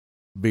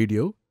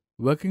Video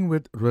Working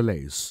with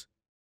Relays.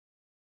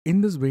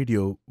 In this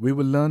video, we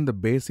will learn the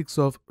basics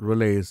of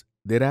relays,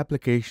 their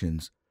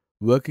applications,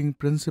 working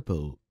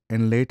principle,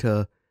 and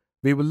later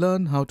we will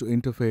learn how to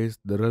interface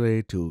the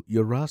relay to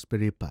your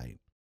Raspberry Pi.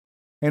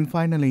 And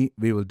finally,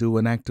 we will do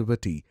an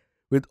activity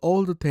with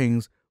all the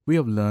things we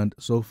have learned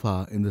so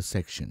far in this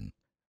section.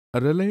 A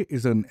relay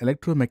is an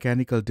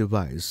electromechanical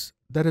device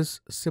that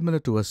is similar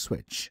to a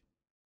switch.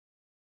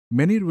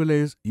 Many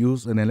relays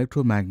use an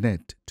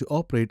electromagnet to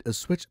operate a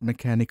switch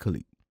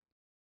mechanically,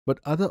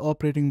 but other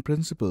operating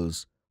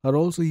principles are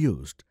also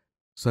used,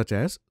 such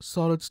as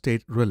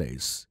solid-state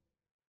relays.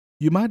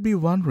 You might be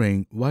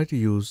wondering why to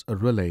use a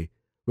relay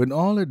when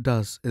all it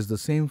does is the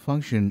same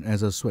function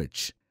as a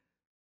switch.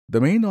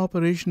 The main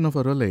operation of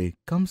a relay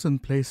comes in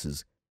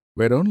places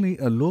where only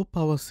a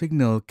low-power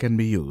signal can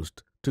be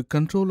used to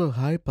control a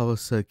high-power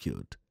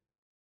circuit.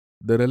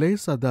 The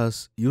relays are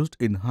thus used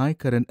in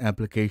high-current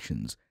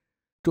applications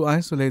to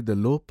isolate the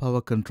low-power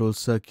control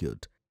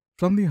circuit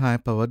from the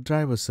high-power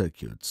driver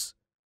circuits.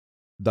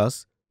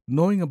 Thus,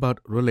 knowing about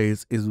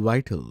relays is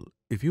vital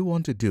if you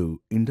want to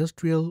do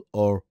industrial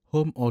or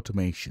home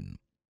automation.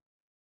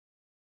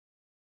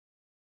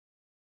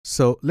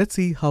 So, let's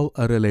see how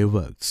a relay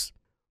works.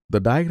 The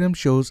diagram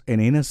shows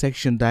an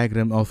intersection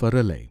diagram of a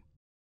relay.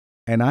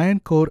 An iron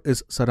core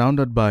is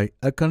surrounded by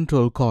a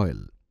control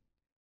coil.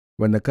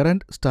 When the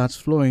current starts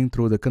flowing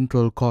through the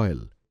control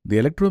coil, the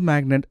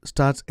electromagnet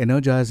starts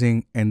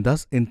energizing and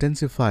thus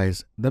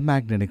intensifies the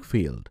magnetic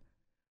field.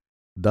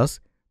 Thus,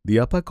 the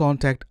upper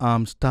contact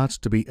arm starts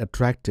to be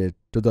attracted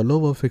to the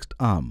lower fixed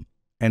arm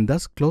and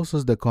thus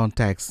closes the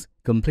contacts,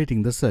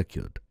 completing the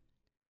circuit.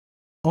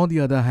 On the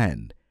other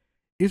hand,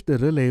 if the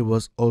relay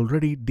was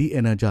already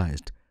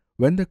de-energized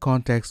when the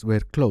contacts were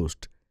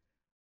closed,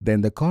 then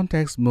the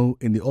contacts move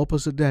in the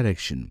opposite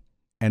direction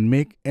and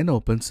make an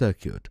open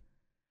circuit.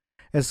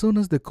 As soon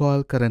as the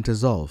coil current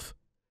is off,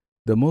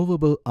 the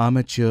movable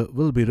armature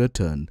will be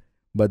returned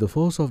by the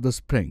force of the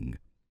spring.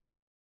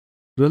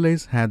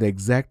 Relays have the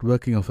exact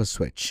working of a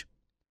switch.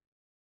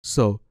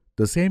 So,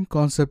 the same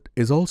concept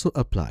is also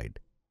applied.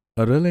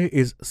 A relay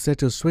is set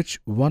to switch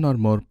one or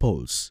more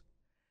poles.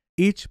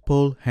 Each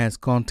pole has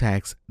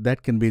contacts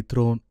that can be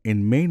thrown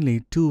in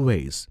mainly two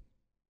ways.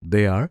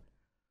 They are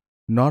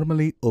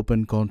normally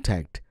open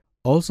contact,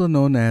 also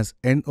known as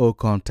NO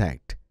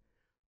contact.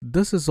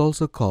 This is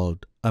also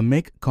called a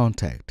make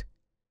contact.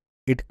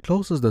 It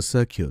closes the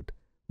circuit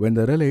when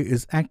the relay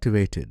is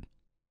activated.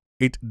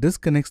 It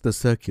disconnects the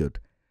circuit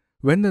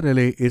when the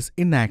relay is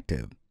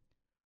inactive.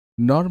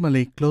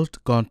 Normally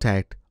closed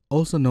contact,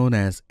 also known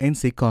as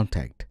NC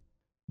contact.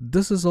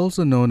 This is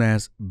also known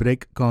as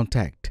break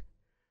contact.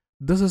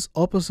 This is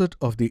opposite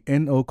of the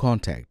NO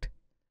contact.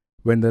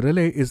 When the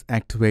relay is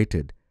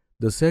activated,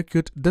 the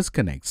circuit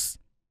disconnects.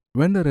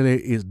 When the relay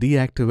is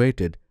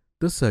deactivated,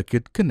 the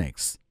circuit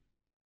connects.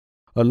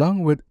 Along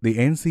with the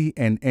NC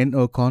and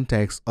NO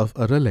contacts of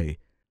a relay,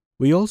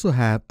 we also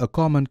have a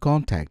common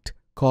contact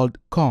called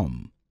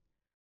COM.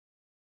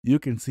 You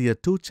can see a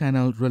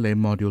two-channel relay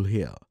module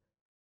here.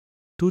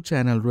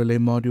 Two-channel relay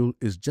module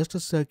is just a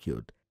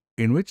circuit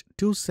in which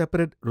two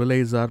separate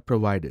relays are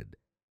provided.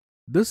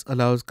 This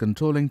allows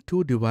controlling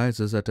two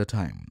devices at a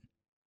time.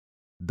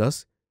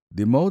 Thus,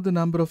 the more the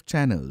number of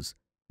channels,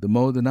 the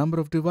more the number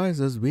of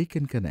devices we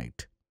can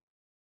connect.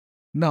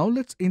 Now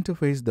let's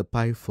interface the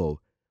Pi 4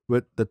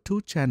 with the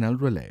two-channel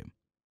relay.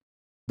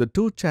 The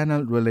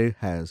two-channel relay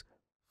has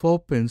 4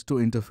 pins to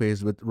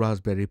interface with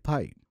Raspberry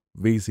Pi: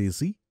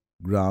 VCC,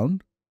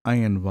 ground,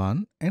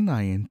 IN1 and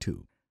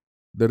IN2.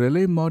 The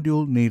relay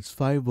module needs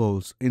 5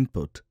 volts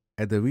input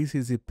at the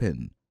VCC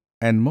pin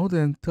and more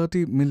than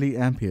 30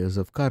 milliamperes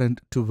of current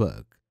to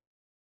work.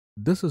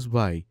 This is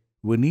why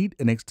we need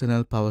an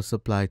external power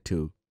supply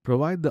to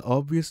provide the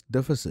obvious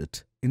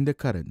deficit in the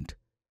current.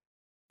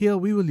 Here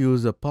we will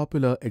use a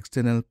popular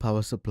external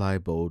power supply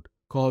board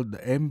called the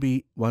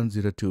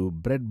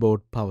MB102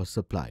 breadboard power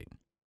supply.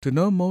 To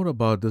know more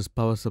about this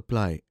power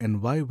supply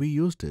and why we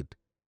used it,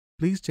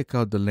 please check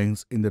out the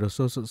links in the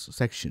resources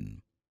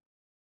section.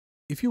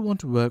 If you want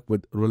to work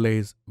with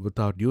relays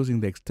without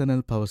using the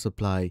external power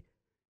supply,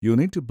 you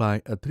need to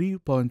buy a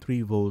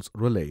 3.3 volts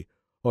relay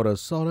or a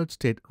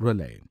solid-state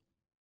relay.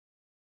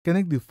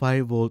 Connect the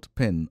 5 volt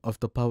pin of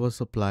the power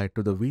supply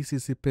to the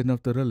VCC pin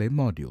of the relay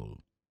module.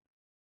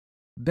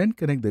 Then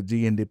connect the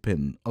GND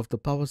pin of the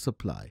power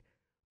supply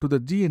to the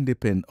GND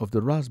pin of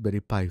the Raspberry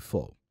Pi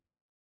 4.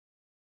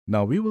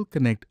 Now we will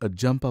connect a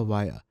jumper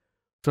wire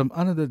from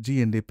another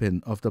GND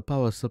pin of the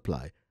power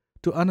supply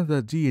to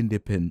another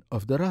GND pin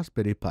of the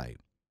Raspberry Pi.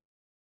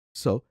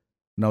 So,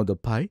 now the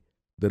Pi,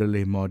 the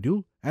relay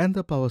module and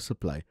the power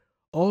supply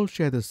all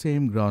share the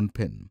same ground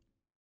pin.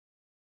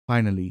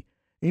 Finally,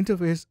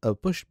 interface a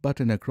push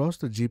button across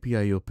the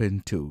GPIO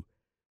pin 2,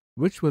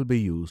 which will be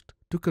used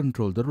to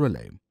control the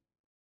relay.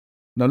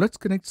 Now let's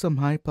connect some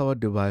high-power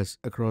device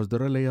across the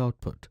relay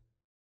output.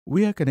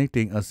 We are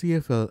connecting a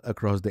CFL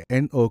across the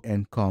NO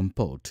and COM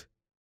port,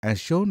 as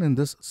shown in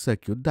this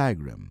circuit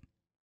diagram.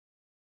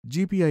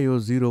 GPIO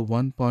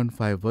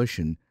 01.5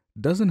 version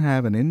doesn't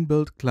have an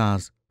inbuilt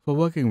class for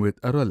working with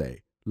a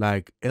relay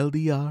like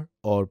LDR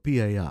or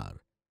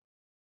PIR.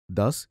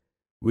 Thus,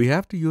 we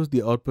have to use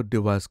the output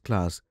device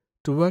class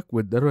to work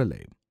with the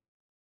relay.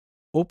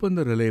 Open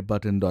the relay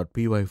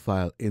button.py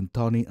file in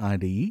Thorny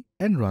IDE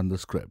and run the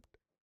script.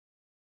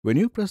 When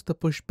you press the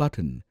push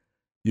button,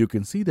 you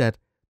can see that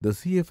the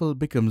CFL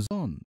becomes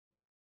on.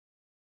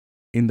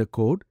 In the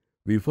code,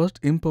 we first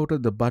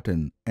imported the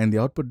button and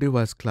the output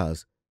device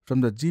class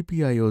from the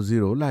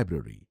GPIO0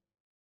 library.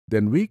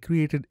 Then we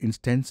created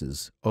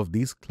instances of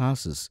these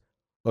classes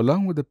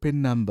along with the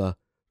pin number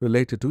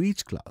related to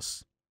each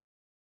class.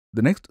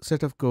 The next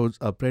set of codes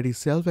are pretty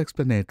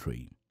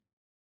self-explanatory.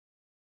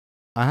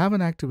 I have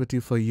an activity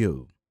for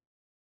you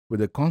with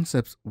the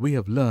concepts we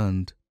have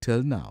learned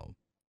till now.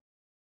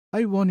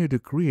 I want you to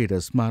create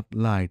a smart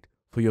light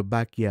for your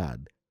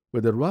backyard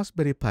with a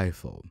Raspberry Pi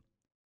 4.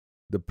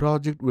 The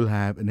project will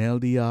have an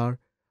LDR,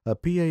 a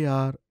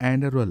PIR,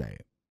 and a relay.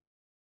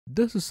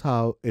 This is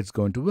how it's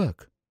going to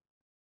work.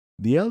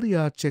 The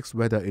LDR checks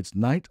whether it's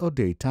night or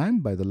daytime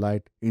by the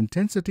light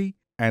intensity,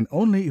 and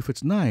only if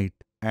it's night,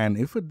 and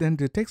if it then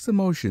detects the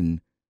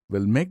motion,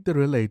 will make the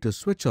relay to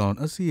switch on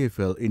a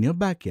CFL in your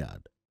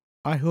backyard.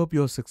 I hope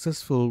you're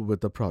successful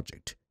with the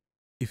project.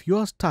 If you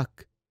are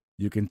stuck,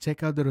 you can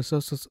check out the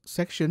resources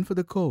section for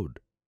the code.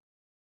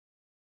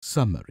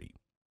 Summary.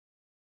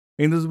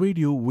 In this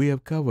video, we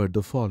have covered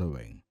the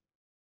following: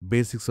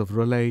 basics of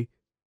relay,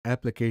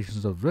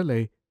 applications of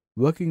relay,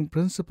 working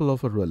principle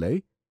of a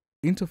relay,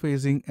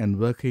 interfacing and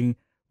working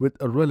with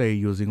a relay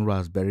using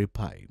Raspberry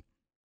Pi.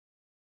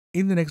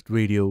 In the next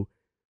video,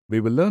 we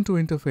will learn to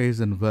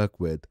interface and work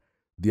with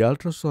the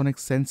ultrasonic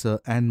sensor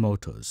and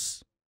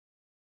motors.